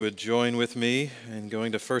Would join with me in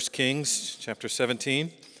going to 1 Kings chapter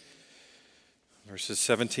 17, verses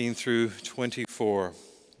 17 through 24.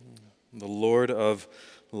 The Lord of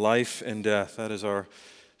life and death. That is our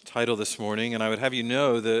title this morning. And I would have you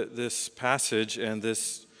know that this passage and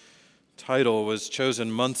this title was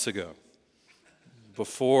chosen months ago,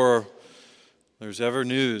 before there's ever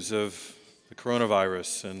news of the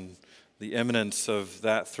coronavirus and the imminence of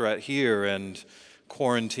that threat here, and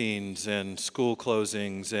quarantines and school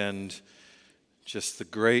closings and just the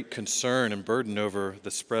great concern and burden over the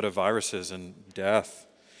spread of viruses and death.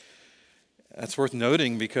 That's worth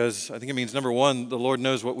noting because I think it means, number one, the Lord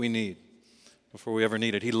knows what we need before we ever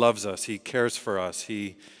need it. He loves us. He cares for us.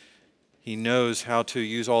 He knows how to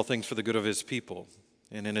use all things for the good of His people.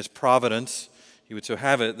 And in His providence, He would so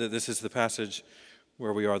have it that this is the passage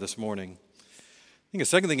where we are this morning. I think the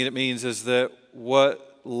second thing it means is that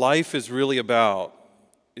what life is really about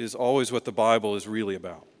is always what the Bible is really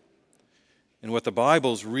about. And what the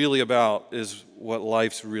Bible's really about is what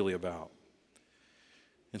life's really about.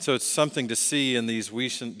 And so it's something to see in these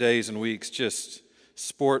recent days and weeks, just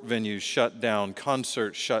sport venues shut down,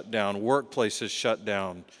 concerts shut down, workplaces shut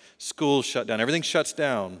down, schools shut down, everything shuts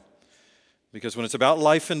down. Because when it's about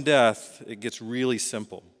life and death, it gets really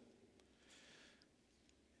simple.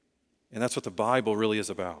 And that's what the Bible really is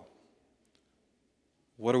about.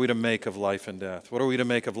 What are we to make of life and death? What are we to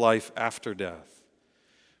make of life after death?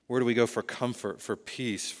 Where do we go for comfort, for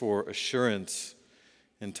peace, for assurance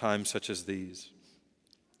in times such as these?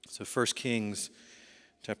 So 1 Kings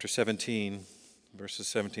chapter 17, verses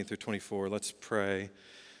 17 through 24. Let's pray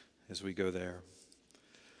as we go there.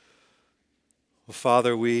 Well,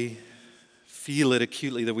 Father, we feel it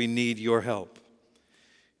acutely that we need your help.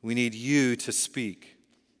 We need you to speak.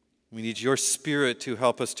 We need your Spirit to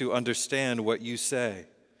help us to understand what you say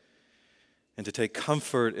and to take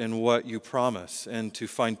comfort in what you promise and to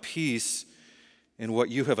find peace in what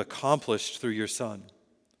you have accomplished through your Son.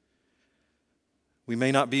 We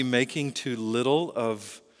may not be making too little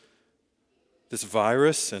of this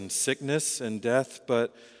virus and sickness and death,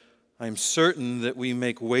 but I'm certain that we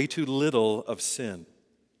make way too little of sin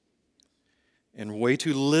and way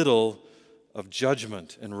too little of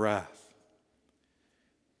judgment and wrath.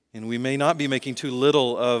 And we may not be making too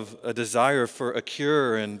little of a desire for a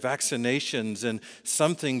cure and vaccinations and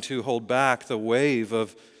something to hold back the wave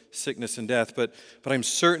of sickness and death, but I'm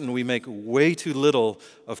certain we make way too little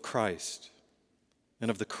of Christ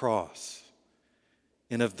and of the cross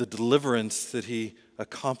and of the deliverance that He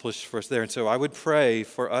accomplished for us there. And so I would pray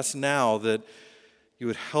for us now that you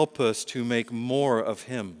would help us to make more of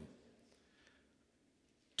Him,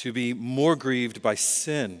 to be more grieved by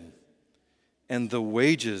sin and the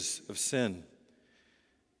wages of sin,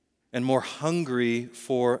 and more hungry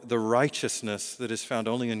for the righteousness that is found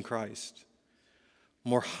only in Christ,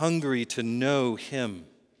 more hungry to know Him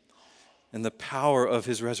and the power of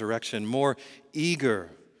His resurrection, more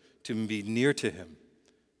eager to be near to Him,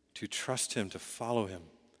 to trust Him, to follow Him.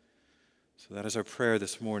 So that is our prayer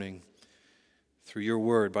this morning through your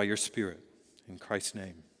word, by your Spirit, in Christ's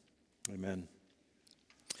name. Amen.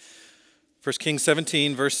 1 Kings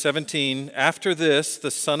 17, verse 17, after this, the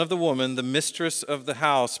son of the woman, the mistress of the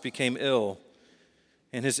house, became ill,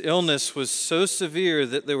 and his illness was so severe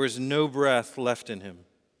that there was no breath left in him.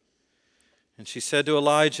 And she said to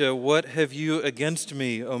Elijah, "What have you against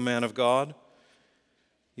me, O man of God?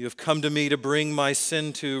 You have come to me to bring my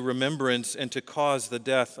sin to remembrance and to cause the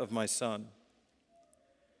death of my son."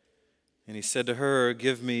 And he said to her,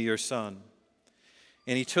 "Give me your son."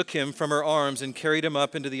 And he took him from her arms and carried him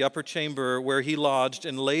up into the upper chamber where he lodged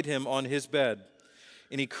and laid him on his bed.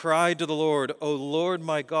 And he cried to the Lord, "O Lord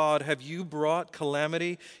my God, have you brought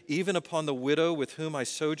calamity even upon the widow with whom I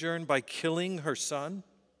sojourn by killing her son?"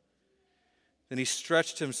 Then he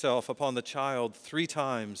stretched himself upon the child 3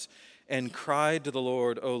 times and cried to the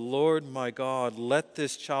Lord, "O Lord my God, let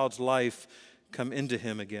this child's life come into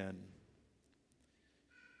him again."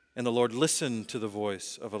 And the Lord listened to the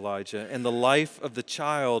voice of Elijah, and the life of the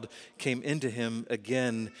child came into him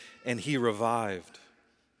again, and he revived.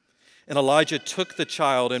 And Elijah took the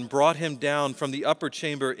child and brought him down from the upper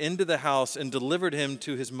chamber into the house and delivered him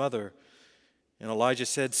to his mother. And Elijah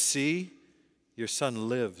said, "See, your son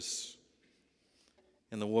lives."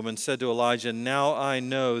 And the woman said to Elijah, "Now I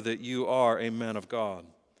know that you are a man of God,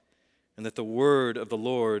 and that the word of the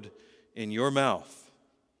Lord in your mouth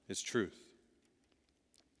is truth."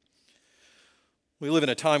 We live in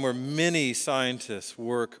a time where many scientists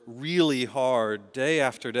work really hard day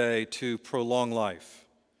after day to prolong life,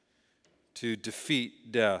 to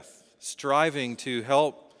defeat death, striving to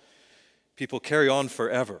help people carry on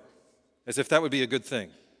forever, as if that would be a good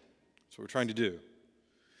thing. That's what we're trying to do.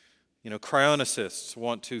 Cryonicists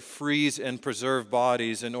want to freeze and preserve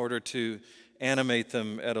bodies in order to animate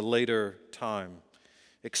them at a later time.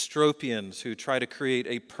 Extropians who try to create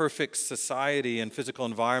a perfect society and physical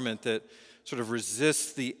environment that sort of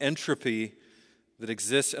resists the entropy that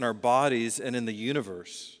exists in our bodies and in the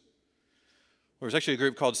universe. There's actually a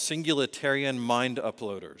group called Singularitarian Mind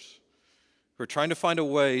Uploaders who are trying to find a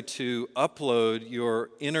way to upload your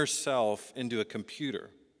inner self into a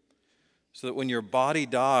computer so that when your body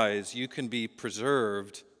dies, you can be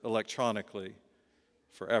preserved electronically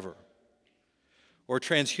forever. Or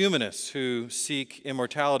transhumanists who seek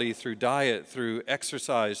immortality through diet, through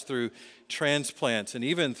exercise, through transplants, and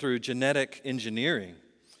even through genetic engineering.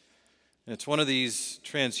 And it's one of these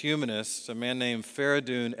transhumanists, a man named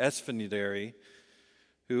Faridun Esfandiari,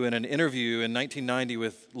 who in an interview in 1990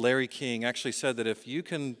 with Larry King actually said that if you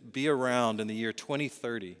can be around in the year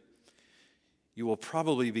 2030, you will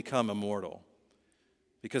probably become immortal.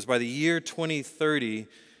 Because by the year 2030,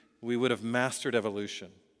 we would have mastered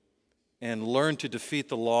evolution and learned to defeat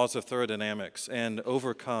the laws of thermodynamics and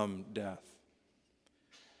overcome death.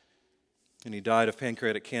 And he died of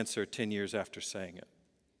pancreatic cancer 10 years after saying it.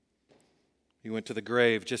 He went to the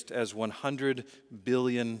grave just as 100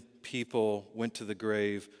 billion people went to the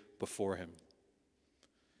grave before him.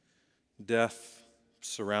 Death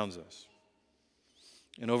surrounds us.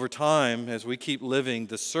 And over time, as we keep living,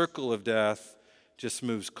 the circle of death just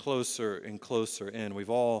moves closer and closer in. We've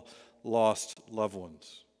all lost loved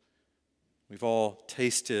ones. We've all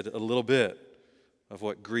tasted a little bit of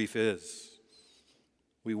what grief is.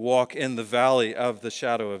 We walk in the valley of the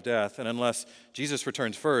shadow of death, and unless Jesus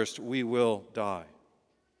returns first, we will die.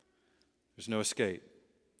 There's no escape.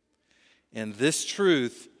 And this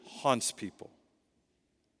truth haunts people.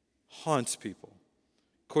 Haunts people.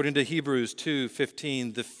 According to Hebrews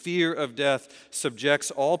 2:15, the fear of death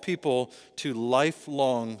subjects all people to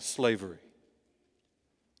lifelong slavery.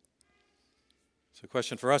 So the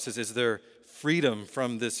question for us is there freedom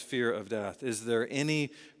from this fear of death? Is there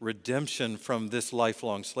any redemption from this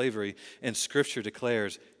lifelong slavery? And Scripture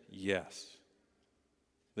declares, yes,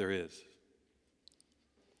 there is.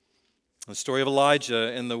 The story of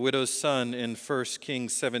Elijah and the widow's son in 1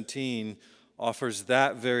 Kings 17 offers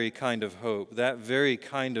that very kind of hope, that very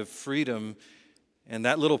kind of freedom, and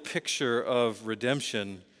that little picture of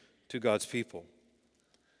redemption to God's people.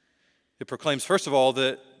 It proclaims, first of all,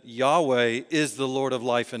 that Yahweh is the Lord of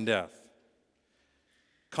life and death.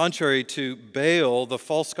 Contrary to Baal, the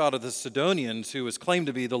false god of the Sidonians, who was claimed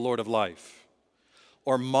to be the Lord of life.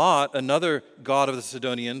 Or Mot, another god of the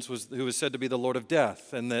Sidonians, who was said to be the Lord of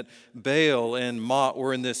death, and that Baal and Mot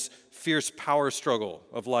were in this fierce power struggle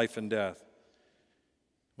of life and death.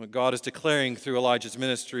 What God is declaring through Elijah's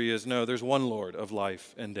ministry is, no, there's one Lord of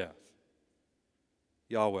life and death,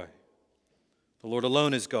 Yahweh. The Lord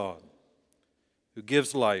alone is God, who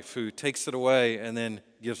gives life, who takes it away and then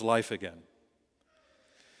gives life again.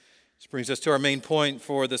 This brings us to our main point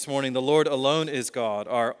for this morning. The Lord alone is God,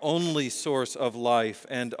 our only source of life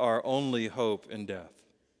and our only hope in death.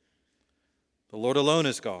 The Lord alone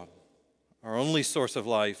is God, our only source of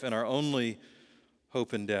life and our only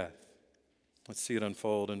hope in death. Let's see it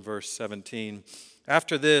unfold in verse 17.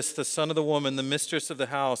 After this, the son of the woman, the mistress of the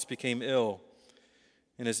house, became ill,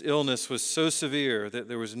 and his illness was so severe that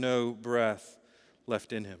there was no breath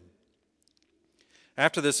left in him.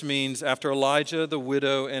 After this means after Elijah, the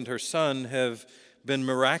widow, and her son have been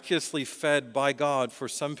miraculously fed by God for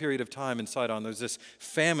some period of time in Sidon. There's this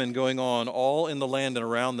famine going on all in the land and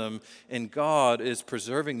around them, and God is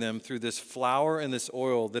preserving them through this flour and this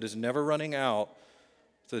oil that is never running out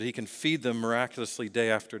so that he can feed them miraculously day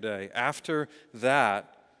after day. After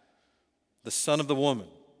that, the son of the woman,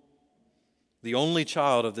 the only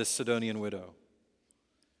child of this Sidonian widow,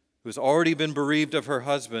 who has already been bereaved of her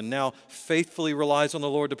husband, now faithfully relies on the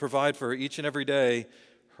Lord to provide for her each and every day,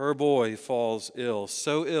 her boy falls ill,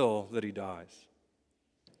 so ill that he dies.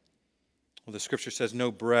 Well, the scripture says no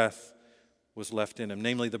breath was left in him,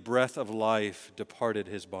 namely the breath of life departed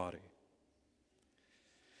his body.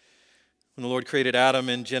 When the Lord created Adam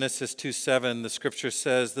in Genesis 2:7, the scripture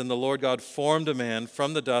says, then the Lord God formed a man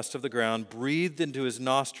from the dust of the ground, breathed into his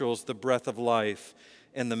nostrils the breath of life,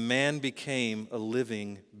 and the man became a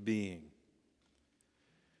living being.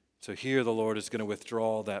 So here the Lord is going to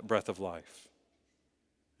withdraw that breath of life,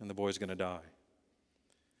 and the boy's going to die.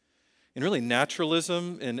 And really,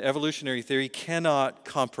 naturalism and evolutionary theory cannot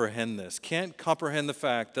comprehend this, can't comprehend the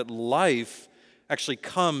fact that life actually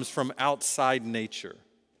comes from outside nature.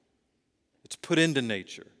 It's put into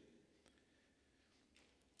nature.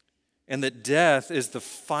 And that death is the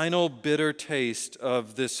final bitter taste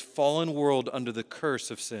of this fallen world under the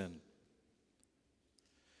curse of sin.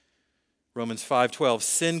 Romans 5:12,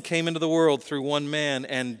 sin came into the world through one man,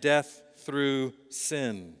 and death through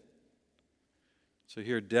sin. So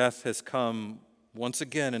here death has come once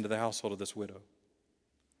again into the household of this widow.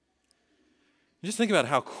 Just think about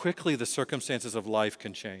how quickly the circumstances of life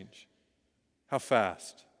can change. How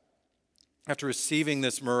fast. After receiving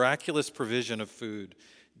this miraculous provision of food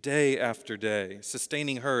day after day,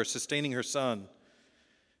 sustaining her son,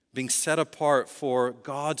 being set apart for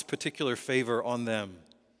God's particular favor on them,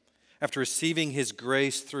 after receiving his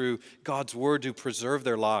grace through God's word to preserve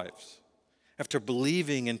their lives, after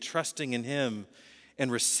believing and trusting in him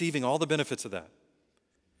and receiving all the benefits of that,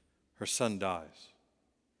 her son dies.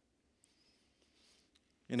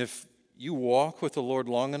 And if you walk with the Lord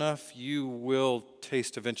long enough, you will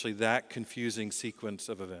taste eventually that confusing sequence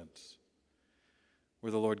of events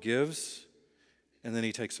where the Lord gives and then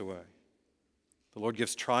he takes away. The Lord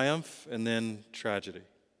gives triumph and then tragedy.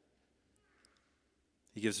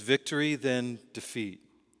 He gives victory, then defeat.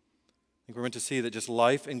 I think we're meant to see that just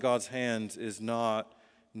life in God's hands is not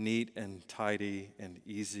neat and tidy and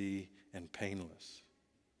easy and painless.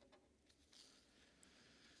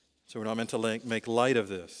 So we're not meant to make light of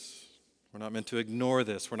this. We're not meant to ignore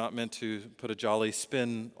this. We're not meant to put a jolly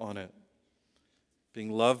spin on it. Being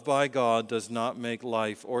loved by God does not make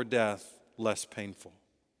life or death less painful.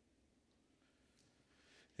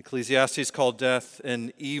 Ecclesiastes called death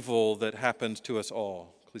an evil that happens to us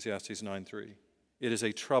all. Ecclesiastes 9:3. It is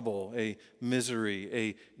a trouble, a misery,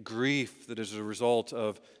 a grief that is a result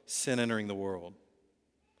of sin entering the world.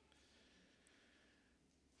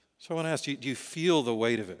 So I want to ask you, do you feel the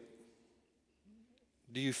weight of it?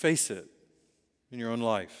 Do you face it in your own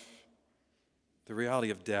life? The reality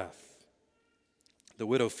of death. The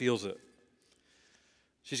widow feels it.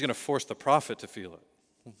 She's going to force the prophet to feel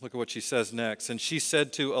it. Look at what she says next. And she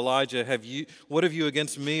said to Elijah, what have you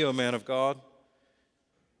against me, O man of God?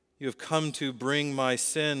 You have come to bring my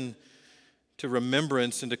sin to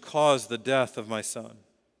remembrance and to cause the death of my son.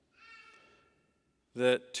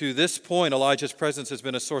 That to this point, Elijah's presence has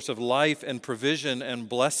been a source of life and provision and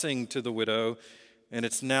blessing to the widow, and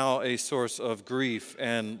it's now a source of grief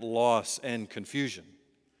and loss and confusion.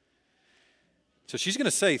 So she's going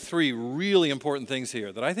to say three really important things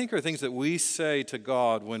here that I think are things that we say to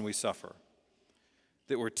God when we suffer,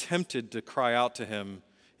 that we're tempted to cry out to him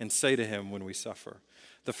and say to him when we suffer.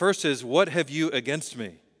 The first is, what have you against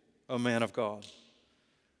me, O man of God?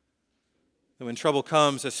 And when trouble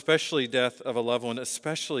comes, especially death of a loved one,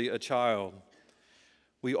 especially a child,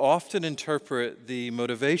 we often interpret the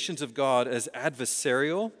motivations of God as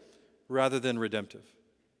adversarial rather than redemptive.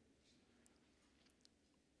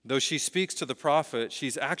 Though she speaks to the prophet,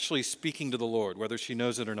 she's actually speaking to the Lord, whether she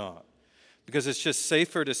knows it or not. Because it's just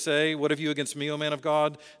safer to say, what have you against me, O man of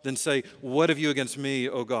God, than say, what have you against me,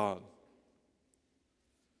 O God?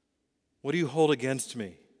 What do you hold against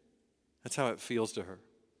me? That's how it feels to her.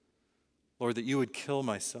 Lord, that you would kill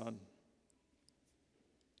my son.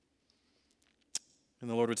 And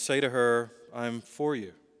the Lord would say to her, I'm for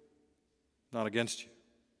you, not against you.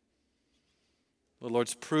 The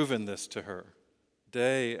Lord's proven this to her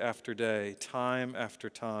day after day, time after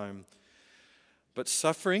time. But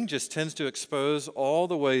suffering just tends to expose all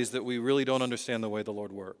the ways that we really don't understand the way the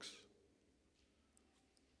Lord works.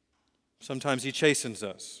 Sometimes he chastens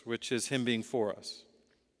us, which is him being for us.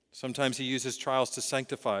 Sometimes he uses trials to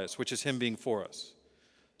sanctify us, which is him being for us.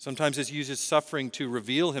 Sometimes he uses suffering to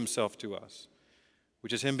reveal himself to us,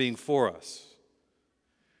 which is him being for us.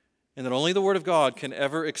 And that only the Word of God can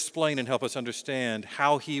ever explain and help us understand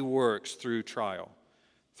how he works through trial,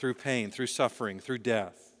 through pain, through suffering, through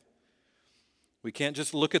death. We can't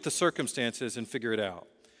just look at the circumstances and figure it out.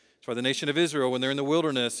 That's why the nation of Israel, when they're in the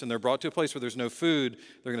wilderness and they're brought to a place where there's no food,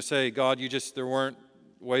 they're going to say, God, there weren't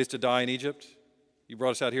ways to die in Egypt. You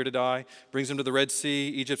brought us out here to die. Brings them to the Red Sea.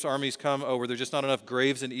 Egypt's armies come. Oh, were there just not enough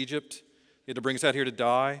graves in Egypt? You had to bring us out here to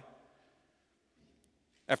die?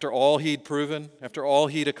 After all he'd proven, after all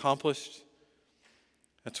he'd accomplished.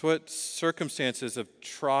 That's what circumstances of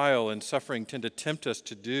trial and suffering tend to tempt us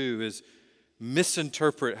to do, is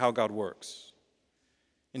misinterpret how God works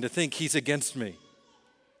and to think he's against me.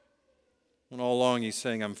 And all along he's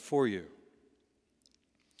saying, I'm for you.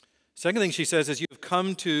 Second thing she says is, you have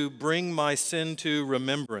come to bring my sin to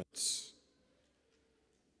remembrance.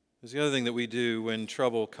 There's the other thing that we do when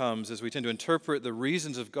trouble comes, is we tend to interpret the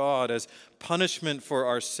reasons of God as punishment for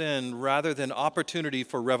our sin rather than opportunity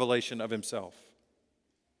for revelation of himself.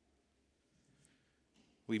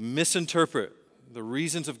 We misinterpret the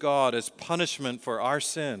reasons of God as punishment for our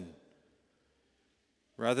sin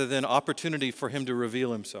rather than opportunity for him to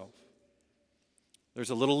reveal himself. There's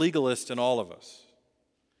a little legalist in all of us.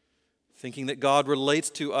 thinking that God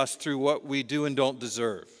relates to us through what we do and don't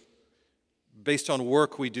deserve, based on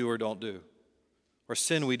work we do or don't do, or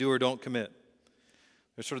sin we do or don't commit.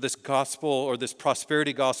 There's sort of this gospel or this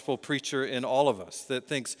prosperity gospel preacher in all of us that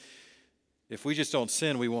thinks if we just don't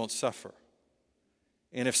sin, we won't suffer.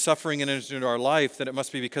 And if suffering enters into our life, then it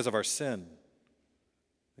must be because of our sin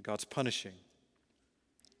that God's punishing.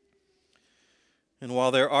 And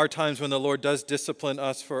while there are times when the Lord does discipline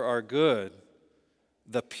us for our good,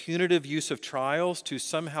 the punitive use of trials to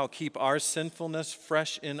somehow keep our sinfulness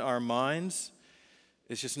fresh in our minds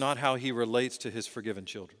is just not how He relates to His forgiven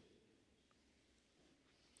children.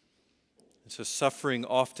 And so suffering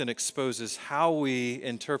often exposes how we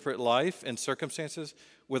interpret life and circumstances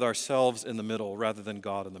with ourselves in the middle rather than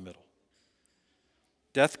God in the middle.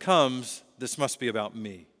 Death comes, this must be about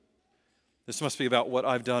me. This must be about what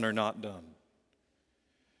I've done or not done,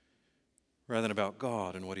 rather than about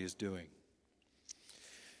God and what He is doing.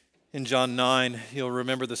 In John 9, you'll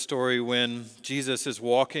remember the story when Jesus is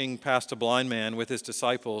walking past a blind man with His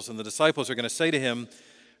disciples, and the disciples are going to say to Him,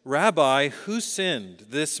 "Rabbi, who sinned,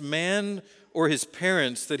 this man or his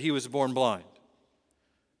parents, that he was born blind?"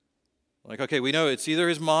 Like, okay, we know it's either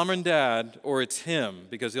his mom and dad or it's him,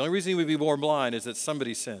 because the only reason he would be born blind is that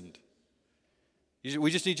somebody sinned.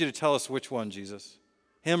 We just need you to tell us which one, Jesus,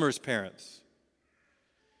 him or his parents.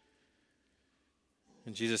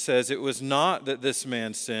 And Jesus says it was not that this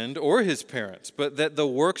man sinned or his parents, but that the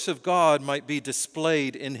works of God might be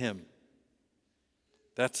displayed in him.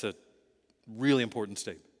 That's a really important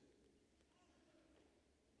statement.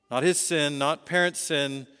 Not his sin, not parents'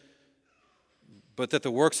 sin, but that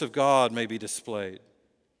the works of God may be displayed.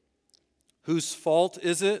 Whose fault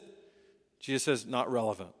is it? Jesus says, not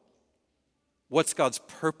relevant. What's God's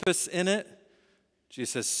purpose in it?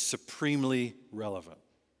 Jesus says, supremely relevant.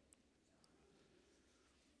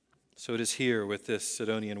 So it is here with this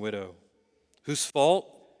Sidonian widow. Whose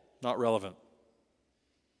fault? Not relevant.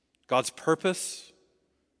 God's purpose?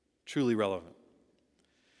 Truly relevant.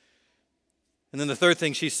 And then the third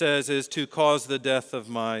thing she says is to cause the death of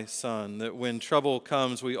my son. That when trouble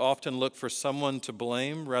comes, we often look for someone to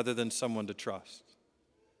blame rather than someone to trust.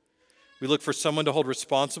 We look for someone to hold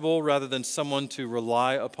responsible rather than someone to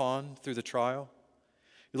rely upon through the trial.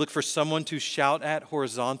 We look for someone to shout at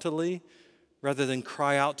horizontally rather than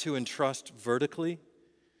cry out to and trust vertically.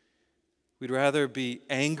 We'd rather be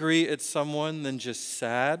angry at someone than just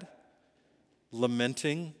sad,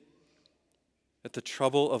 lamenting at the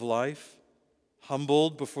trouble of life,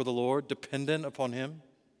 humbled before the Lord, dependent upon Him.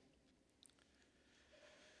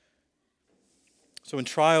 So when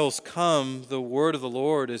trials come, the word of the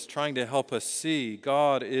Lord is trying to help us see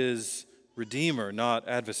God is Redeemer, not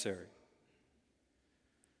adversary.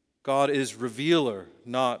 God is revealer,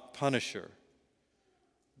 not punisher.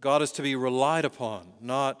 God is to be relied upon,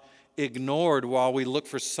 not ignored while we look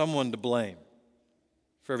for someone to blame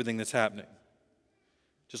for everything that's happening.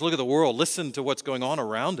 Just look at the world, listen to what's going on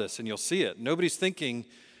around us, and you'll see it. Nobody's thinking,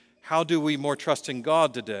 how do we more trust in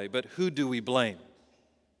God today? But who do we blame?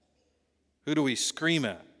 Who do we scream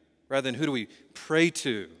at? Rather than who do we pray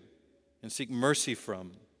to and seek mercy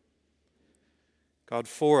from? God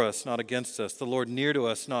for us, not against us. The Lord near to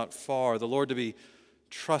us, not far. The Lord to be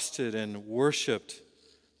trusted and worshiped,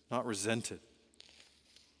 not resented.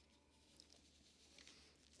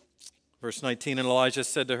 Verse 19, and Elijah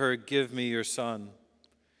said to her, "Give me your son."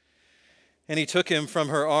 And he took him from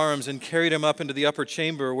her arms and carried him up into the upper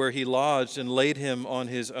chamber where he lodged and laid him on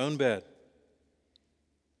his own bed.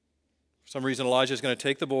 For some reason, Elijah is going to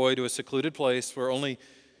take the boy to a secluded place where only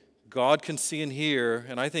God can see and hear,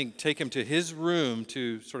 and I think take him to his room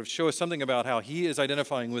to sort of show us something about how he is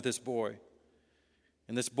identifying with this boy,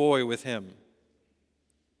 and this boy with him.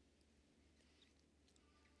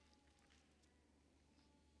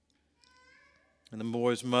 And the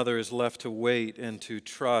boy's mother is left to wait and to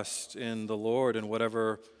trust in the Lord and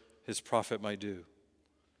whatever his prophet might do.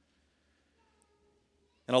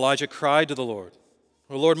 And Elijah cried to the Lord,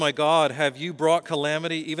 "O Lord my God, have you brought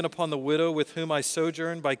calamity even upon the widow with whom I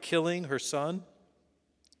sojourn by killing her son?"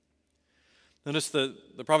 Notice the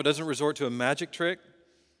prophet doesn't resort to a magic trick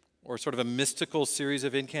or sort of a mystical series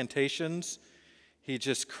of incantations. He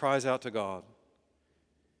just cries out to God.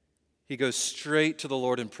 He goes straight to the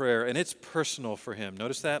Lord in prayer, and it's personal for him.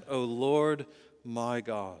 Notice that, "O Lord my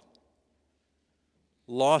God."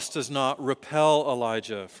 Loss does not repel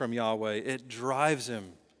Elijah from Yahweh. It drives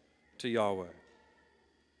him to Yahweh.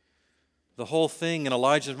 The whole thing in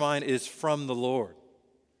Elijah's mind is from the Lord.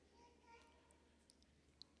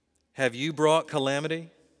 Have you brought calamity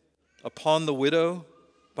upon the widow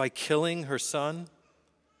by killing her son?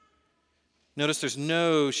 Notice there's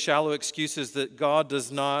no shallow excuses that God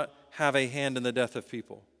does not have a hand in the death of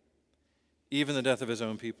people, even the death of his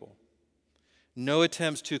own people. No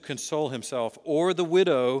attempts to console himself or the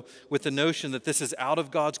widow with the notion that this is out of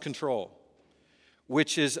God's control,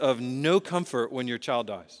 which is of no comfort when your child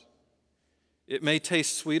dies. It may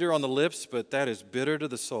taste sweeter on the lips, but that is bitter to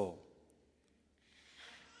the soul.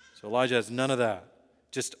 So Elijah has none of that.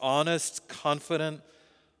 Just honest, confident,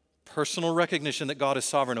 personal recognition that God is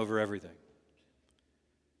sovereign over everything.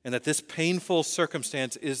 And that this painful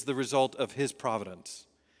circumstance is the result of his providence,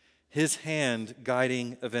 his hand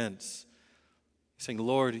guiding events. He's saying,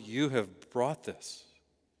 Lord, you have brought this.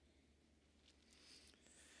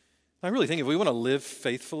 I really think if we want to live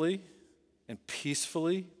faithfully and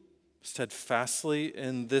peacefully, steadfastly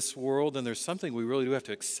in this world, then there's something we really do have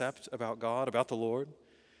to accept about God, about the Lord.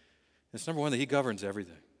 It's number one, that he governs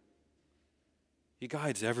everything. He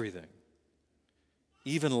guides everything.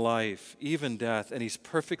 Even life, even death, and he's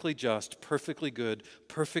perfectly just, perfectly good,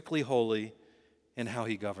 perfectly holy in how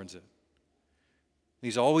he governs it.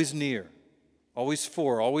 He's always near, always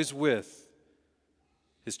for, always with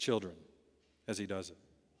his children as he does it.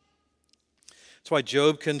 That's why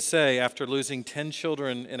Job can say, after losing 10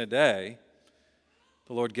 children in a day,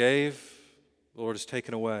 the Lord gave, the Lord has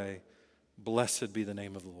taken away. Blessed be the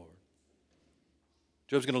name of the Lord.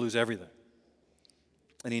 Job's going to lose everything.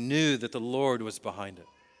 And he knew that the Lord was behind it.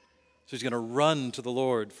 So he's going to run to the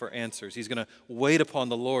Lord for answers. He's going to wait upon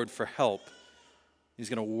the Lord for help. He's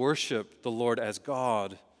going to worship the Lord as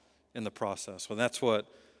God in the process. Well, that's what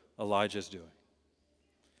Elijah is doing.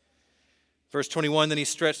 Verse 21, then he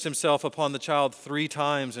stretched himself upon the child 3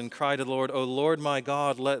 times and cried to the Lord, O Lord my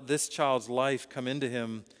God, let this child's life come into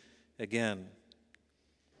him again.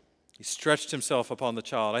 He stretched himself upon the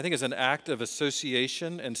child. I think it's an act of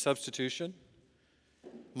association and substitution.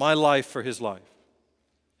 My life for his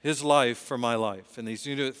life for my life. And he's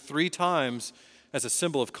going to do it 3 times as a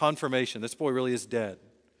symbol of confirmation. This boy really is dead.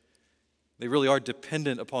 They really are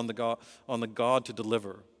dependent upon the God to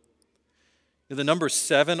deliver. The number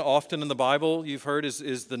 7 often in the Bible, you've heard,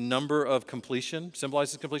 is the number of completion,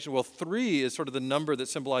 symbolizes completion. Well, 3 is sort of the number that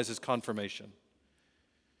symbolizes confirmation.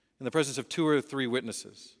 In the presence of 2 or 3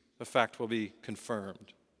 witnesses, a fact will be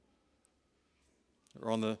confirmed.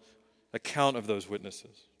 Or on the account of those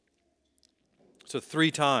witnesses. So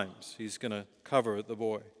 3 times he's going to cover the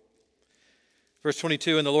boy. Verse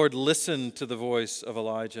 22, and the Lord listened to the voice of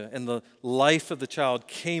Elijah, and the life of the child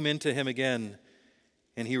came into him again,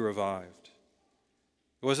 and he revived.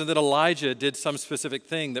 It wasn't that Elijah did some specific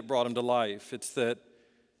thing that brought him to life. It's that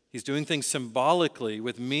he's doing things symbolically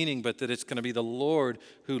with meaning, but that it's going to be the Lord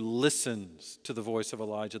who listens to the voice of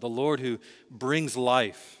Elijah, the Lord who brings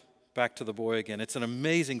life back to the boy again. It's an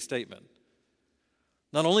amazing statement.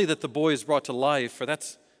 Not only that the boy is brought to life, for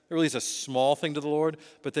that really is a small thing to the Lord,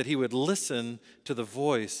 but that he would listen to the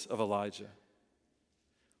voice of Elijah.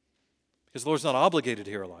 Because the Lord's not obligated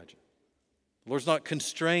to hear Elijah. The Lord's not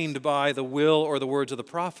constrained by the will or the words of the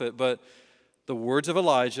prophet, but the words of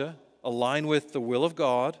Elijah align with the will of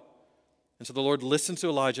God. And so the Lord listens to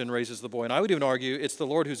Elijah and raises the boy. And I would even argue it's the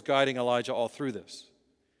Lord who's guiding Elijah all through this.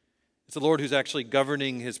 It's the Lord who's actually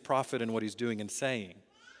governing his prophet and what he's doing and saying.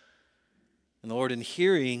 And the Lord, in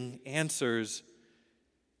hearing, answers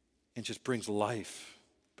and just brings life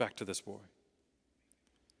back to this boy.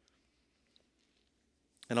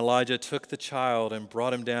 And Elijah took the child and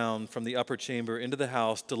brought him down from the upper chamber into the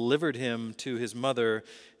house, delivered him to his mother.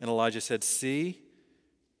 And Elijah said, see,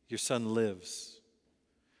 your son lives.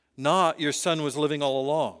 Not your son was living all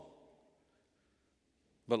along.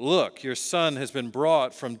 But look, your son has been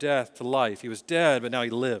brought from death to life. He was dead, but now he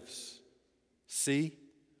lives. See?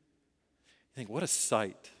 I think what a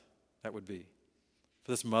sight that would be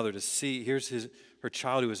for this mother to see. Here's her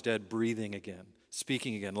child who was dead breathing again,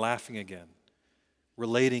 speaking again, laughing again,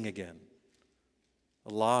 relating again,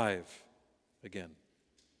 alive again.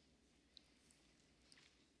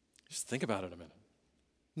 Just think about it a minute.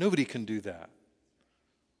 Nobody can do that.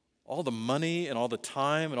 All the money and all the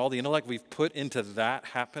time and all the intellect we've put into that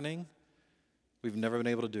happening, we've never been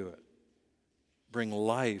able to do it. Bring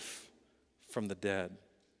life from the dead.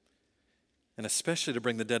 And especially to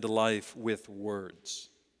bring the dead to life with words,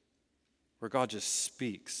 where God just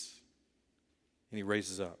speaks and he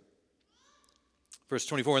raises up. Verse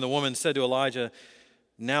 24, and the woman said to Elijah,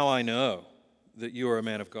 now I know that you are a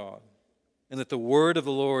man of God, and that the word of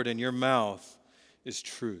the Lord in your mouth is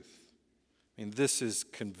truth. I mean, this is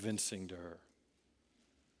convincing to her.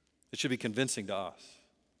 It should be convincing to us.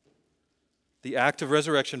 The act of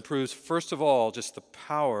resurrection proves, first of all, just the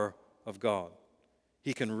power of God.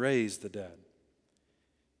 He can raise the dead.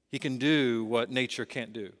 He can do what nature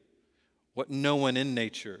can't do, what no one in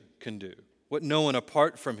nature can do. what no one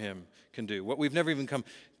apart from him can do. What we've never even come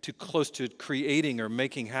too close to creating or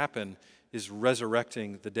making happen is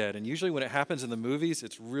resurrecting the dead. And usually when it happens in the movies,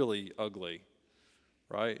 it's really ugly,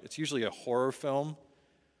 right? It's usually a horror film,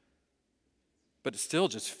 but it's still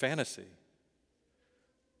just fantasy.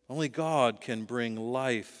 Only God can bring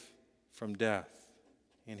life from death.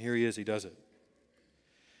 And here he is, he does it.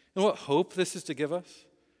 And what hope this is to give us?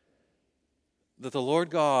 That the Lord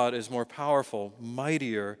God is more powerful,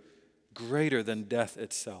 mightier, greater than death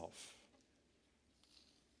itself.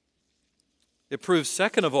 It proves,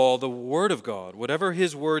 second of all, the Word of God. Whatever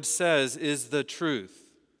his Word says is the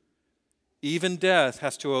truth. Even death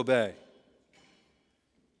has to obey.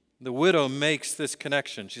 The widow makes this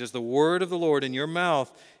connection. She says, the word of the Lord in your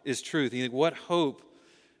mouth is truth. You think, what hope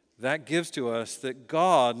that gives to us that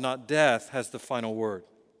God, not death, has the final word.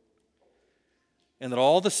 And that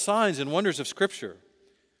all the signs and wonders of Scripture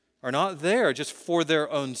are not there just for their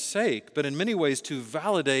own sake, but in many ways to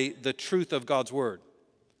validate the truth of God's word,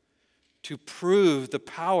 to prove the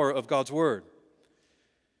power of God's word.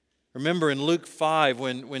 Remember in Luke 5,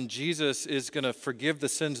 when Jesus is going to forgive the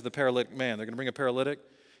sins of the paralytic man, they're going to bring a paralytic.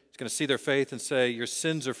 He's going to see their faith and say, your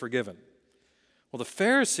sins are forgiven. Well, the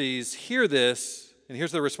Pharisees hear this, and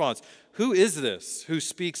here's their response. Who is this who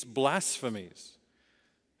speaks blasphemies?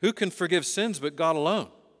 Who can forgive sins but God alone?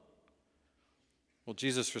 Well,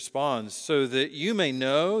 Jesus responds, so that you may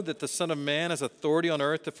know that the Son of Man has authority on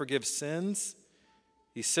earth to forgive sins.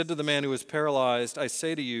 He said to the man who was paralyzed, I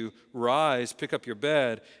say to you, rise, pick up your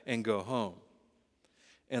bed, and go home.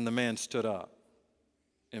 And the man stood up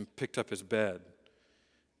and picked up his bed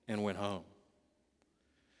and went home.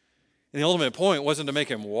 And the ultimate point wasn't to make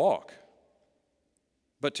him walk,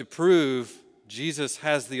 but to prove Jesus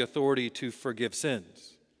has the authority to forgive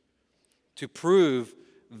sins, to prove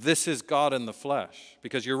this is God in the flesh.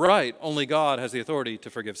 Because you're right, only God has the authority to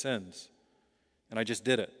forgive sins. And I just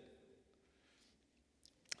did it.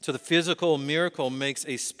 So the physical miracle makes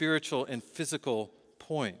a spiritual and physical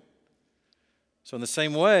point. So in the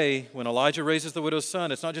same way, when Elijah raises the widow's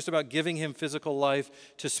son, it's not just about giving him physical life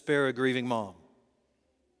to spare a grieving mom,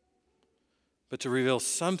 but to reveal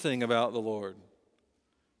something about the Lord,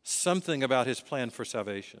 something about his plan for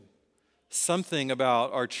salvation, something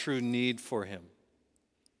about our true need for him.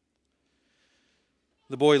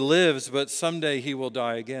 The boy lives, but someday he will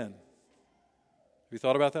die again. Have you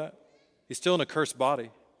thought about that? He's still in a cursed body,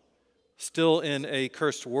 still in a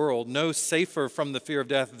cursed world, no safer from the fear of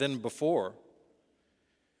death than before.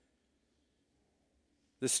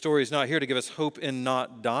 This story is not here to give us hope in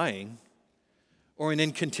not dying or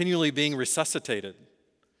in continually being resuscitated.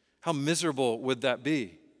 How miserable would that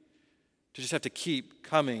be? To just have to keep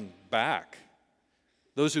coming back.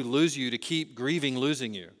 Those who lose you, to keep grieving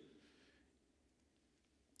losing you.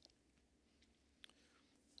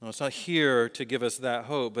 No, it's not here to give us that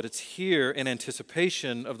hope, but it's here in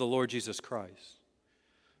anticipation of the Lord Jesus Christ,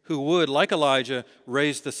 who would, like Elijah,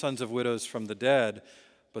 raise the sons of widows from the dead,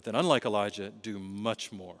 but then, unlike Elijah, do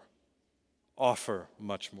much more, offer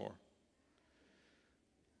much more.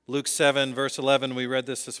 Luke 7, verse 11, we read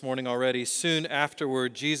this morning already. Soon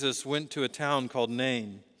afterward, Jesus went to a town called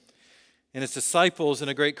Nain, and his disciples and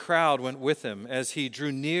a great crowd went with him. As he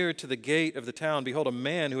drew near to the gate of the town, behold, a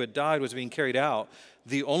man who had died was being carried out,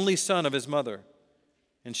 the only son of his mother,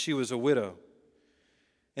 and she was a widow.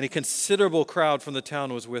 And a considerable crowd from the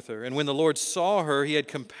town was with her. And when the Lord saw her, he had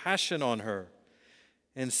compassion on her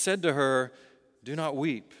and said to her, do not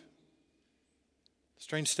weep.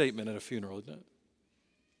 Strange statement at a funeral, isn't it?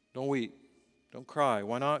 Don't weep. Don't cry.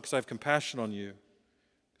 Why not? Because I have compassion on you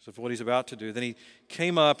because of what he's about to do. Then he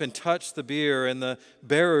came up and touched the bier, and the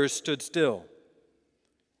bearers stood still.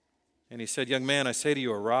 And he said, young man, I say to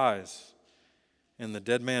you, arise. And the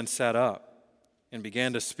dead man sat up and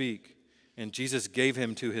began to speak. And Jesus gave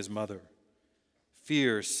him to his mother.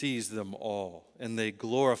 Fear seized them all, and they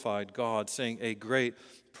glorified God, saying, a great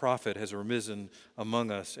prophet has arisen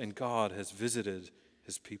among us, and God has visited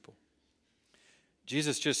his people.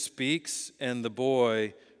 Jesus just speaks, and the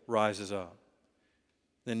boy rises up.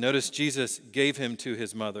 Then notice Jesus gave him to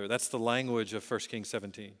his mother. That's the language of 1 Kings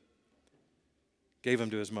 17. Gave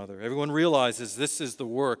him to his mother. Everyone realizes this is the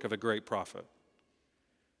work of a great prophet.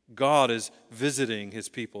 God is visiting his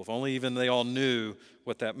people. If only even they all knew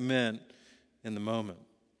what that meant in the moment.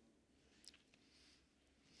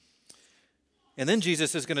 And then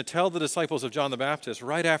Jesus is going to tell the disciples of John the Baptist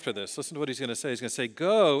right after this. Listen to what he's going to say. He's going to say,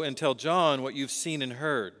 go and tell John what you've seen and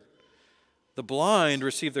heard. The blind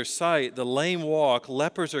receive their sight, the lame walk,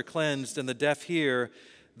 lepers are cleansed, and the deaf hear.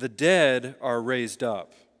 The dead are raised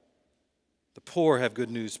up. The poor have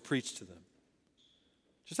good news preached to them.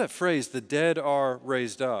 Just that phrase, the dead are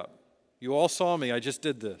raised up. You all saw me. I just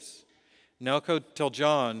did this. Now go tell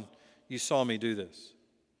John, you saw me do this.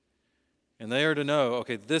 And they are to know,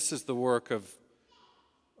 okay, this is the work of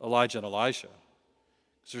Elijah and Elisha.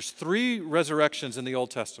 Because there's 3 resurrections in the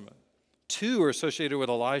Old Testament. 2 are associated with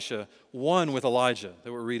Elisha, 1 with Elijah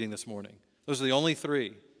that we're reading this morning. Those are the only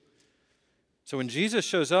 3. So when Jesus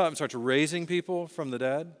shows up and starts raising people from the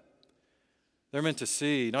dead, they're meant to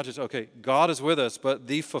see not just, okay, God is with us, but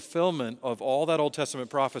the fulfillment of all that Old Testament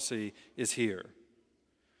prophecy is here.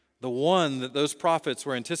 The one that those prophets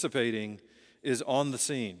were anticipating is on the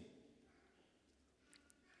scene.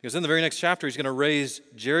 Because in the very next chapter, he's going to raise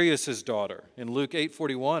Jairus' daughter in Luke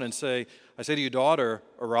 8:41 and say, I say to you, daughter,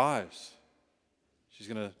 arise. She's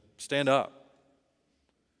going to stand up.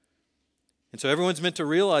 And so everyone's meant to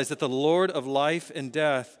realize that the Lord of life and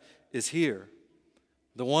death is here.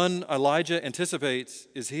 The one Elijah anticipates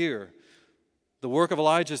is here. The work of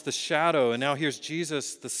Elijah is the shadow, and now here's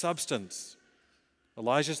Jesus, the substance.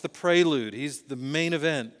 Elijah's the prelude. He's the main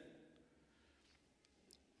event.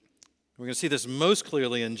 We're going to see this most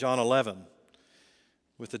clearly in John 11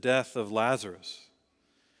 with the death of Lazarus.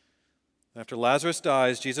 After Lazarus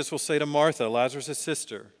dies, Jesus will say to Martha, Lazarus'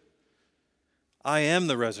 sister, I am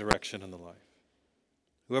the resurrection and the life.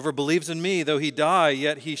 Whoever believes in me, though he die,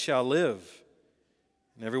 yet he shall live.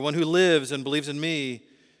 And everyone who lives and believes in me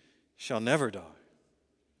shall never die.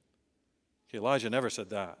 Okay, Elijah never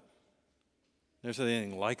said that. Never said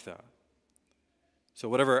anything like that. So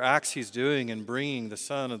whatever acts he's doing in bringing the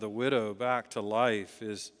son of the widow back to life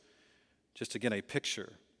is just, again, a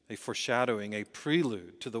picture, a foreshadowing, a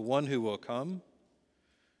prelude to the one who will come,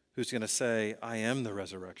 who's going to say, I am the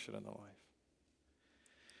resurrection and the life.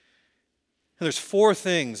 And there's 4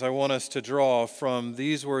 things I want us to draw from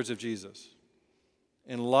these words of Jesus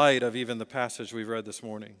in light of even the passage we've read this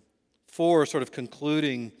morning. 4 sort of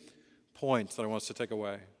concluding points that I want us to take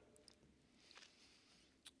away.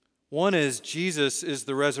 One is Jesus is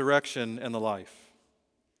the resurrection and the life.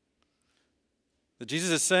 That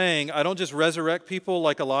Jesus is saying, I don't just resurrect people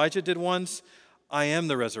like Elijah did once, I am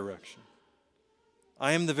the resurrection.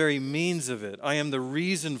 I am the very means of it. I am the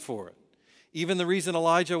reason for it. Even the reason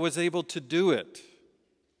Elijah was able to do it.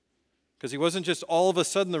 Because he wasn't just all of a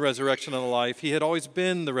sudden the resurrection and the life, he had always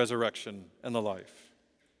been the resurrection and the life.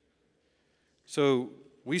 So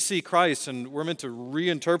we see Christ and we're meant to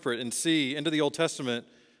reinterpret and see into the Old Testament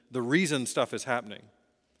the reason stuff is happening.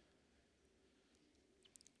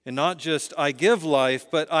 And not just I give life,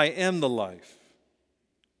 but I am the life.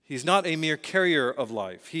 He's not a mere carrier of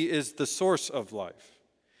life. He is the source of life.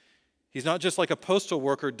 He's not just like a postal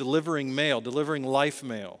worker delivering mail, delivering life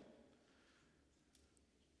mail.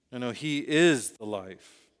 No, he is the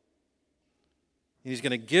life. And he's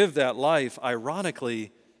going to give that life,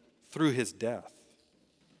 ironically, through his death.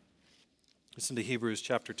 Listen to Hebrews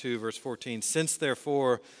chapter 2, verse 14. Since,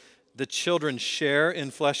 therefore, the children share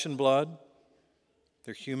in flesh and blood,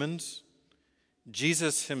 they're humans,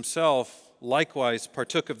 Jesus himself likewise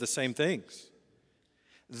partook of the same things,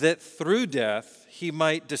 that through death he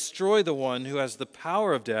might destroy the one who has the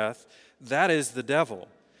power of death, that is the devil,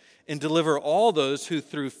 and deliver all those who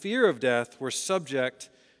through fear of death were subject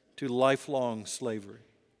to lifelong slavery.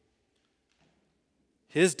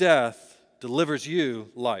 His death delivers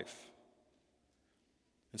you life.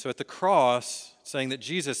 And so at the cross, saying that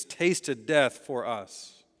Jesus tasted death for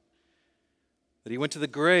us, that he went to the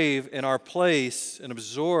grave in our place and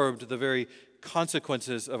absorbed the very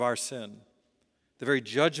consequences of our sin, the very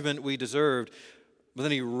judgment we deserved. But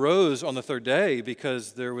then he rose on the 3rd day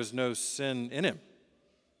because there was no sin in him.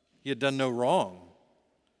 He had done no wrong.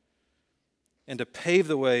 And to pave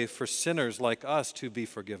the way for sinners like us to be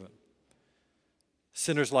forgiven.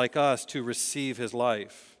 Sinners like us to receive his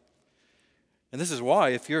life. And this is why,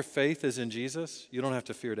 if your faith is in Jesus, you don't have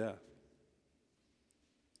to fear death.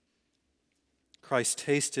 Christ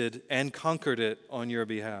tasted and conquered it on your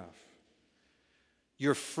behalf.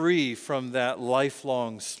 You're free from that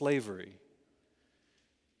lifelong slavery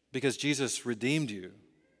because Jesus redeemed you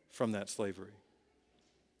from that slavery.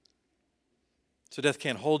 So death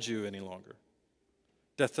can't hold you any longer.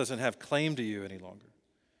 Death doesn't have claim to you any longer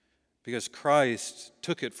because Christ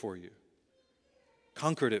took it for you,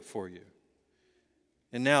 conquered it for you.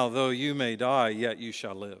 And now, though you may die, yet you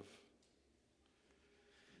shall live.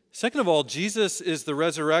 Second of all, Jesus is the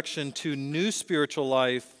resurrection to new spiritual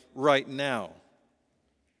life right now.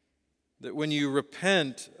 That when you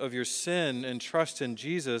repent of your sin and trust in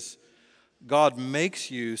Jesus, God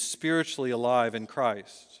makes you spiritually alive in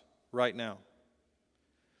Christ right now.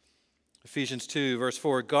 Ephesians 2, verse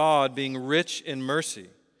 4, God, being rich in mercy,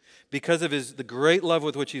 because of the great love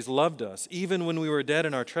with which he's loved us, even when we were dead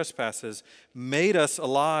in our trespasses, made us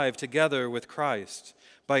alive together with Christ.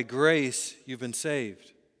 By grace you've been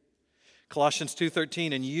saved. Colossians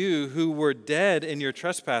 2:13, and you who were dead in your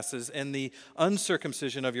trespasses and the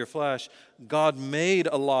uncircumcision of your flesh, God made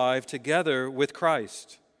alive together with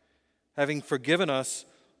Christ, having forgiven us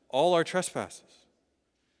all our trespasses.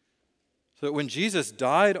 So that when Jesus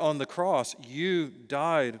died on the cross, you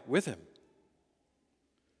died with him.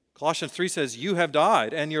 Colossians 3 says, you have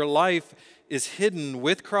died, and your life is hidden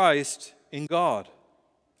with Christ in God.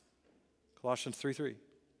 Colossians 3:3.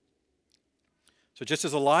 So just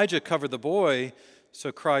as Elijah covered the boy,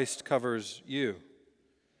 so Christ covers you.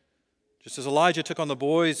 Just as Elijah took on the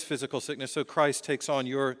boy's physical sickness, so Christ takes on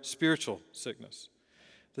your spiritual sickness.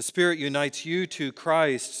 The Spirit unites you to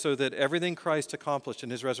Christ so that everything Christ accomplished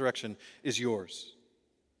in his resurrection is yours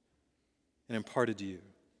and imparted to you.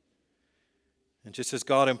 And just as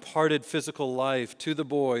God imparted physical life to the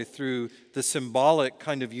boy through the symbolic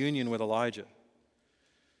kind of union with Elijah,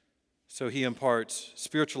 so he imparts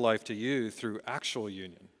spiritual life to you through actual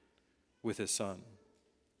union with his Son.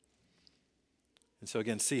 And so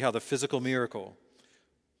again, see how the physical miracle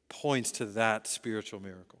points to that spiritual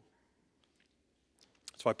miracle.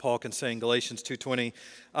 That's why Paul can say in Galatians 2:20,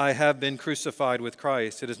 I have been crucified with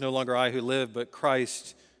Christ. It is no longer I who live, but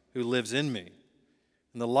Christ who lives in me.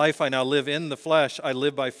 And the life I now live in the flesh, I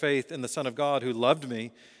live by faith in the Son of God who loved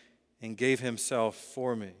me and gave himself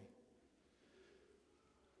for me.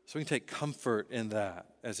 So we can take comfort in that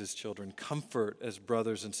as his children, comfort as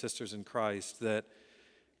brothers and sisters in Christ that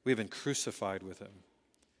we have been crucified with him.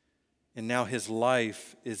 And now his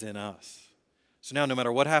life is in us. So now no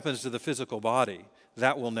matter what happens to the physical body,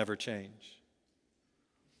 that will never change.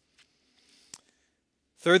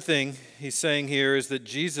 Third thing he's saying here is that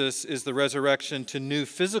Jesus is the resurrection to new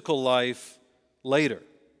physical life later,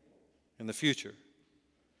 in the future.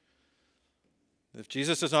 If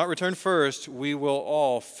Jesus does not return first, we will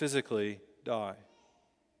all physically die.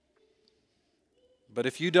 But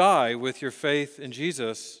if you die with your faith in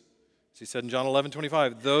Jesus, as he said in John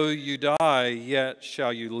 11:25, though you die, yet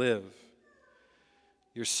shall you live.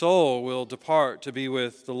 Your soul will depart to be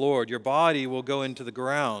with the Lord. Your body will go into the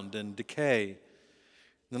ground and decay.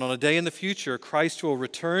 Then on a day in the future, Christ will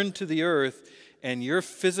return to the earth and your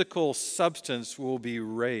physical substance will be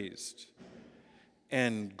raised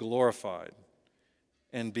and glorified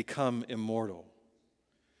and become immortal.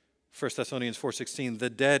 1 Thessalonians 4:16, the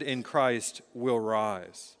dead in Christ will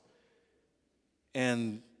rise,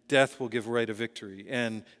 and death will give way to victory,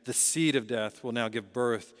 and the seed of death will now give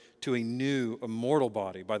birth to a new immortal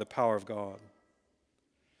body by the power of God.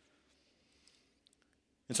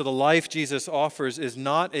 And so the life Jesus offers is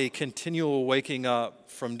not a continual waking up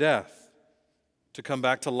from death to come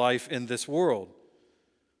back to life in this world,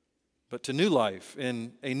 but to new life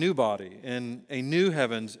in a new body, in a new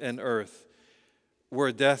heavens and earth,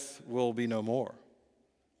 where death will be no more,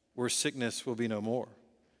 where sickness will be no more,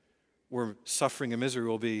 where suffering and misery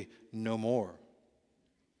will be no more.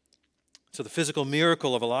 So the physical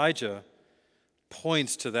miracle of Elijah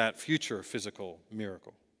points to that future physical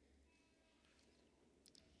miracle.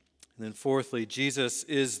 And then fourthly, Jesus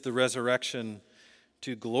is the resurrection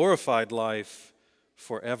to glorified life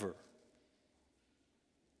forever.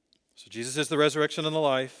 So Jesus is the resurrection and the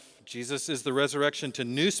life. Jesus is the resurrection to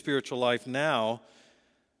new spiritual life now.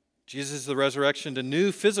 Jesus is the resurrection to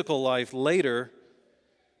new physical life later.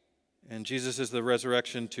 And Jesus is the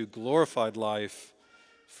resurrection to glorified life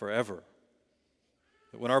forever.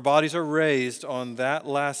 That when our bodies are raised on that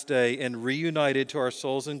last day and reunited to our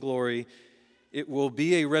souls in glory, it will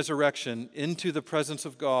be a resurrection into the presence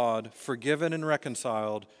of God, forgiven and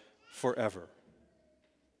reconciled forever.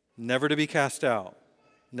 Never to be cast out,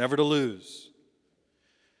 never to lose.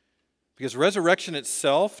 Because resurrection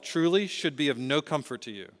itself truly should be of no comfort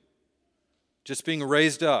to you. Just being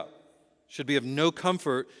raised up should be of no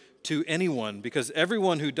comfort to anyone, because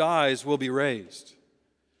everyone who dies will be raised.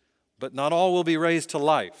 But not all will be raised to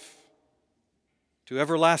life, to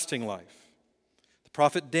everlasting life. The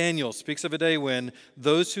prophet Daniel speaks of a day when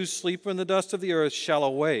those who sleep in the dust of the earth shall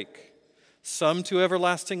awake, some to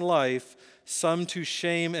everlasting life, some to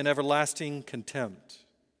shame and everlasting contempt.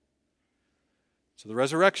 So the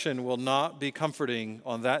resurrection will not be comforting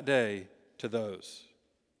on that day to those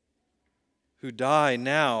who die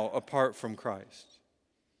now apart from Christ.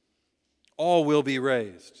 All will be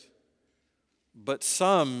raised, but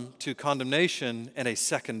some to condemnation and a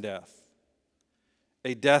second death,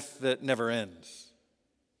 a death that never ends,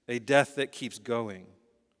 a death that keeps going.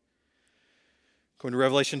 According to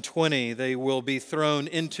Revelation 20, they will be thrown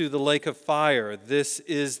into the lake of fire. This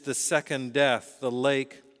is the second death, the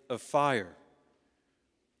lake of fire,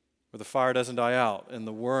 where the fire doesn't die out and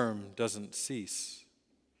the worm doesn't cease.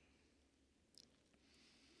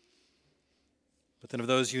 But then of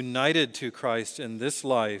those united to Christ in this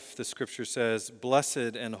life, the Scripture says,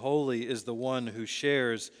 blessed and holy is the one who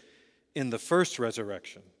shares in the first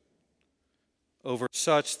resurrection. Over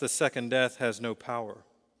such the second death has no power.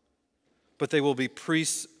 But they will be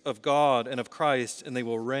priests of God and of Christ, and they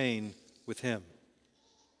will reign with him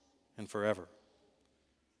and forever.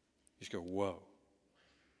 You just go, whoa.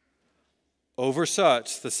 Over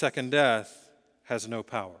such the second death has no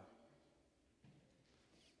power.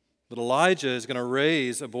 But Elijah is going to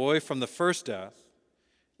raise a boy from the first death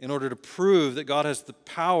in order to prove that God has the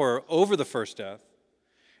power over the first death,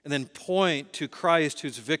 and then point to Christ,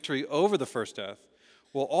 whose victory over the first death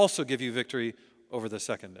will also give you victory over the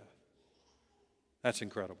second death. That's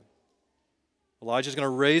incredible. Elijah is going to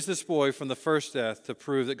raise this boy from the first death to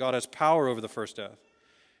prove that God has power over the first death,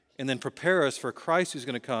 and then prepare us for Christ, who's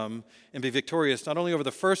going to come and be victorious not only over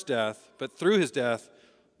the first death, but through his death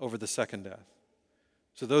over the second death.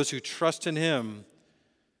 So those who trust in him,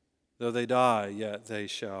 though they die, yet they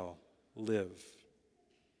shall live.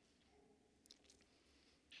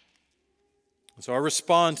 And so our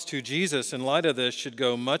response to Jesus in light of this should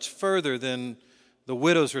go much further than the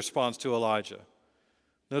widow's response to Elijah.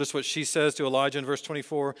 Notice what she says to Elijah in verse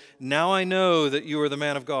 24. Now I know that you are the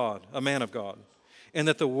man of God, a man of God, and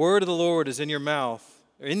that the word of the Lord is in your mouth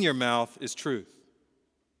is truth.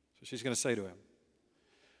 So she's going to say to him.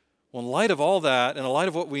 Well, in light of all that, and in light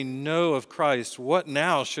of what we know of Christ, what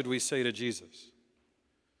now should we say to Jesus?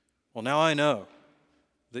 Well, now I know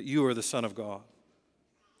that you are the Son of God,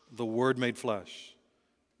 the Word made flesh,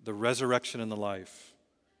 the resurrection and the life,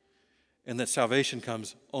 and that salvation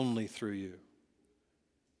comes only through you.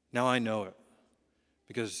 Now I know it,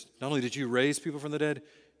 because not only did you raise people from the dead,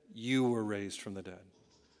 you were raised from the dead.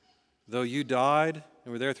 Though you died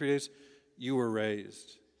and were there 3 days, you were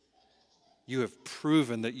raised. You have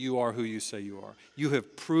proven that you are who you say you are. You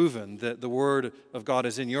have proven that the Word of God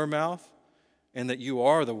is in your mouth and that you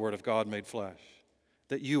are the Word of God made flesh,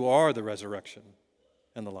 that you are the resurrection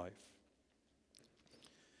and the life.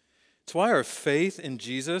 It's why our faith in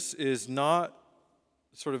Jesus is not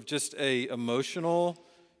sort of just an emotional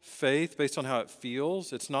faith based on how it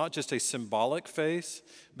feels. It's not just a symbolic faith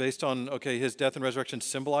based on, okay, his death and resurrection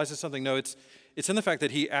symbolizes something. No, it's in the fact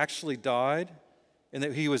that he actually died and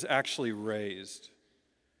that he was actually raised,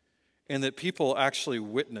 and that people actually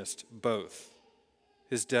witnessed both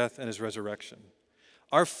his death and his resurrection.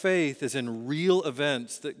 Our faith is in real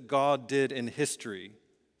events that God did in history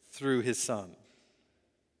through his Son.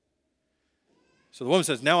 So the woman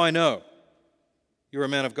says, now I know you're a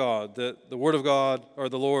man of God, that the word of God or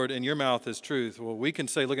the Lord in your mouth is truth. Well, we can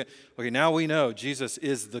say, okay, now we know Jesus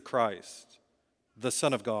is the Christ, the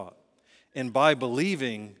Son of God. And by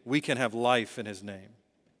believing, we can have life in his name.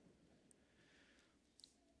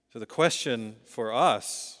 So the question for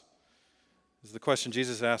us is the question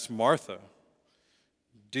Jesus asked Martha.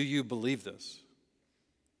 Do you believe this?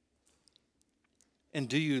 And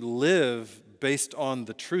do you live based on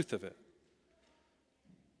the truth of it?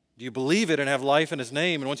 Do you believe it and have life in his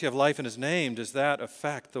name? And once you have life in his name, does that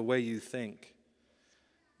affect the way you think,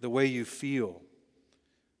 the way you feel,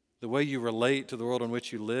 the way you relate to the world in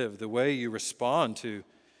which you live, the way you respond to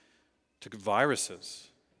viruses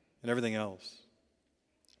and everything else?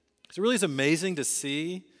 It really is amazing to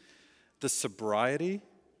see the sobriety,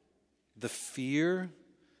 the fear,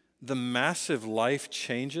 the massive life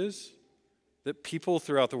changes that people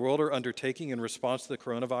throughout the world are undertaking in response to the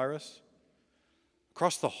coronavirus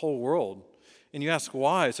across the whole world. And you ask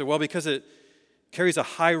why? So, well, because it carries a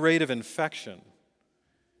high rate of infection.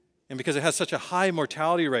 And because it has such a high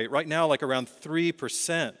mortality rate, right now like around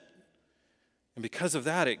 3%. And because of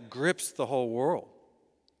that, it grips the whole world.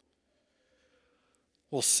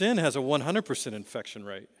 Well, sin has a 100% infection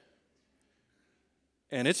rate.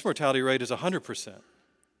 And its mortality rate is 100%.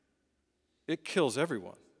 It kills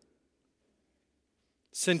everyone.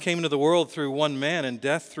 Sin came into the world through one man, and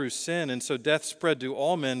death through sin, and so death spread to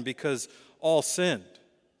all men because all sinned.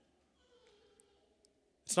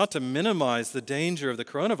 It's not to minimize the danger of the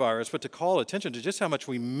coronavirus, but to call attention to just how much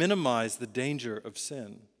we minimize the danger of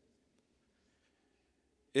sin.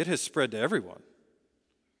 It has spread to everyone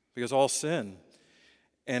because all sin.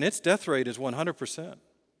 And its death rate is 100%.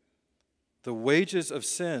 The wages of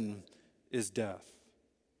sin is death.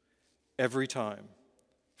 Every time,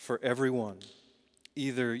 for everyone.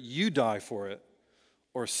 Either you die for it,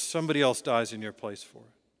 or somebody else dies in your place for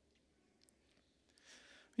it.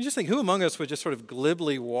 You just think, who among us would just sort of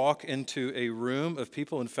glibly walk into a room of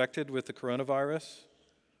people infected with the coronavirus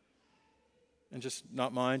and just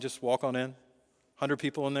not mind, just walk on in? 100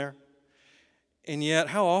 people in there? And yet,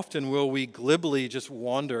 how often will we glibly just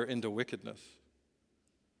wander into wickedness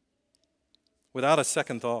without a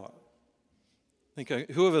second thought? I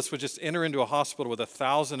think who of us would just enter into a hospital with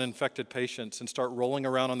 1,000 infected patients and start rolling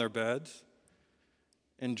around on their beds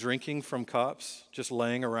and drinking from cups, just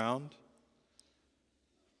laying around?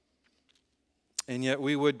 And yet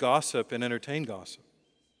we would gossip and entertain gossip.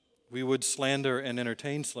 We would slander and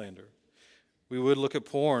entertain slander. We would look at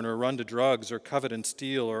porn or run to drugs or covet and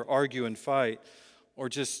steal or argue and fight or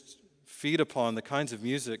just feed upon the kinds of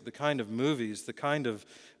music, the kind of movies, the kind of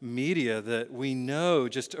media that we know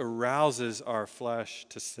just arouses our flesh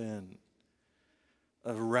to sin,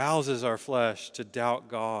 arouses our flesh to doubt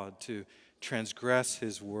God, to transgress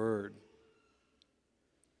His word.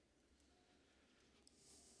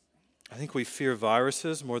 I think we fear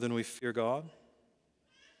viruses more than we fear God.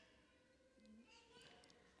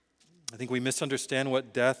 I think we misunderstand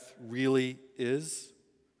what death really is,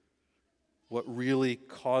 what really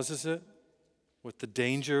causes it, what the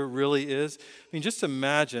danger really is. I mean, just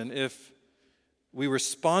imagine if we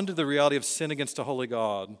respond to the reality of sin against a holy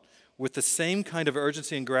God with the same kind of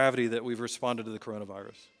urgency and gravity that we've responded to the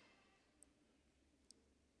coronavirus.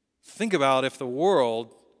 Think about if the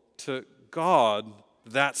world took God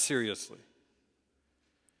that seriously.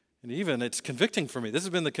 And even it's convicting for me. This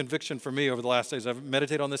has been the conviction for me over the last days. I've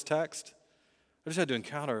meditated on this text. I just had to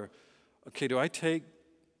encounter, okay, do I take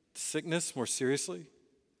sickness more seriously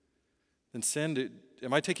than sin?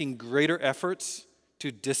 Am I taking greater efforts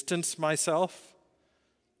to distance myself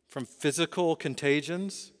from physical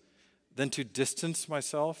contagions than to distance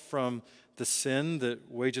myself from the sin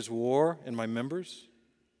that wages war in my members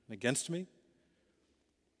and against me?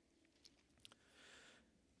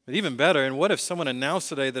 But even better, and what if someone announced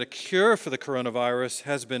today that a cure for the coronavirus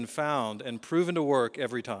has been found and proven to work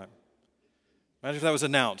every time? Imagine if that was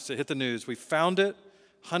announced. It hit the news. We found it,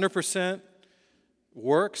 100%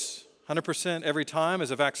 works, 100% every time as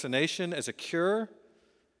a vaccination, as a cure.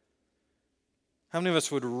 How many of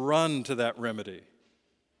us would run to that remedy?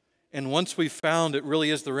 And once we found it really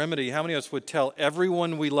is the remedy, how many of us would tell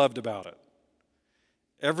everyone we loved about it?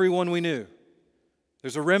 Everyone we knew.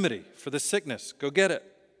 There's a remedy for this sickness. Go get it.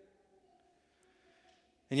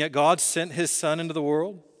 And yet God sent His Son into the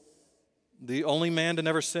world, the only man to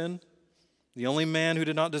never sin, the only man who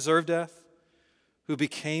did not deserve death, who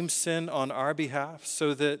became sin on our behalf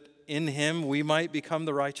so that in Him we might become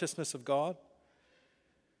the righteousness of God,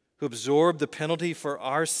 who absorbed the penalty for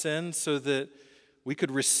our sin so that we could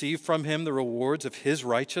receive from Him the rewards of His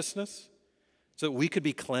righteousness, so that we could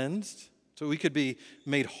be cleansed, so that we could be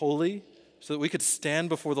made holy, so that we could stand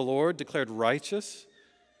before the Lord declared righteous,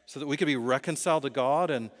 so that we could be reconciled to God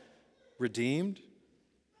and redeemed.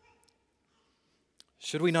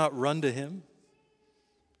 Should we not run to Him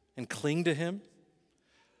and cling to Him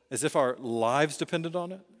as if our lives depended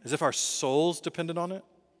on it, as if our souls depended on it?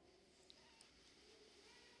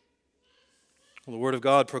 Well, the Word of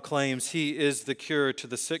God proclaims He is the cure to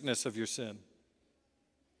the sickness of your sin.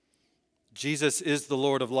 Jesus is the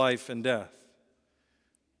Lord of life and death.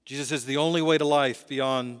 Jesus is the only way to life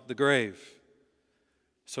beyond the grave.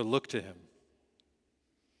 So look to Him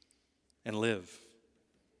and live.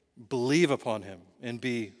 Believe upon Him and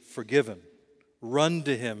be forgiven. Run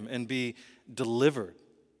to Him and be delivered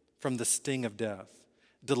from the sting of death,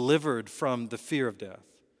 delivered from the fear of death,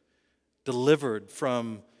 delivered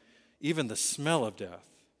from even the smell of death.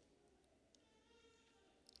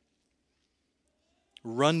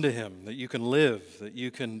 Run to Him that you can live, that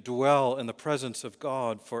you can dwell in the presence of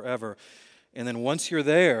God forever. And then once you're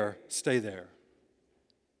there, stay there.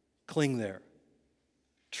 Cling there.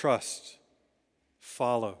 Trust.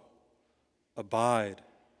 Follow. Abide.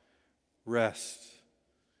 Rest.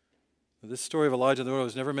 This story of Elijah and the widow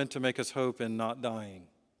was never meant to make us hope in not dying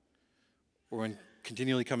or in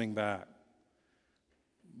continually coming back,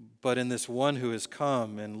 but in this one who has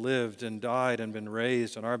come and lived and died and been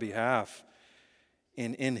raised on our behalf,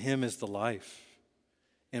 and in Him is the life.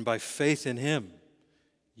 And by faith in Him,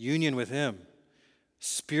 union with Him,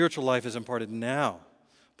 spiritual life is imparted now,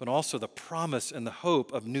 but also the promise and the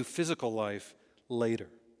hope of new physical life later.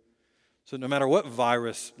 So no matter what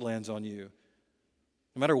virus lands on you,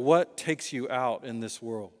 no matter what takes you out in this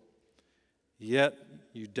world, yet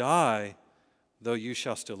you die, though you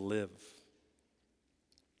shall still live.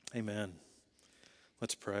 Amen.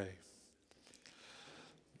 Let's pray.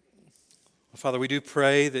 Father, we do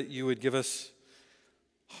pray that you would give us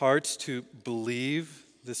hearts to believe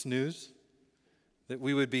this news, that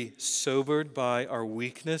we would be sobered by our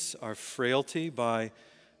weakness, our frailty, by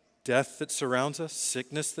death that surrounds us,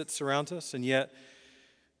 sickness that surrounds us, and yet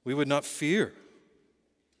We would not fear,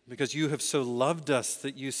 because you have so loved us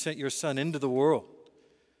that you sent your Son into the world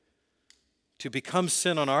to become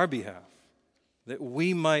sin on our behalf, that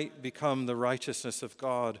we might become the righteousness of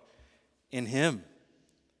God in him.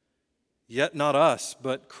 Yet not us,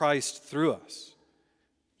 but Christ through us.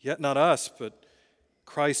 Yet not us, but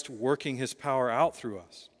Christ working his power out through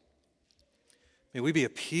us. May we be a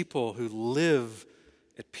people who live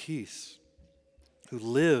at peace, who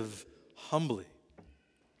live humbly,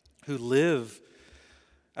 who live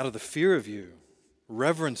out of the fear of you,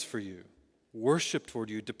 reverence for you, worship toward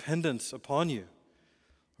you, dependence upon you.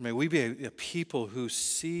 May we be a people who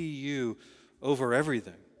see you over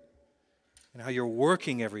everything and how you're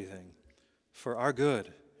working everything for our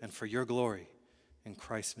good and for your glory. In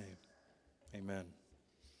Christ's name, amen.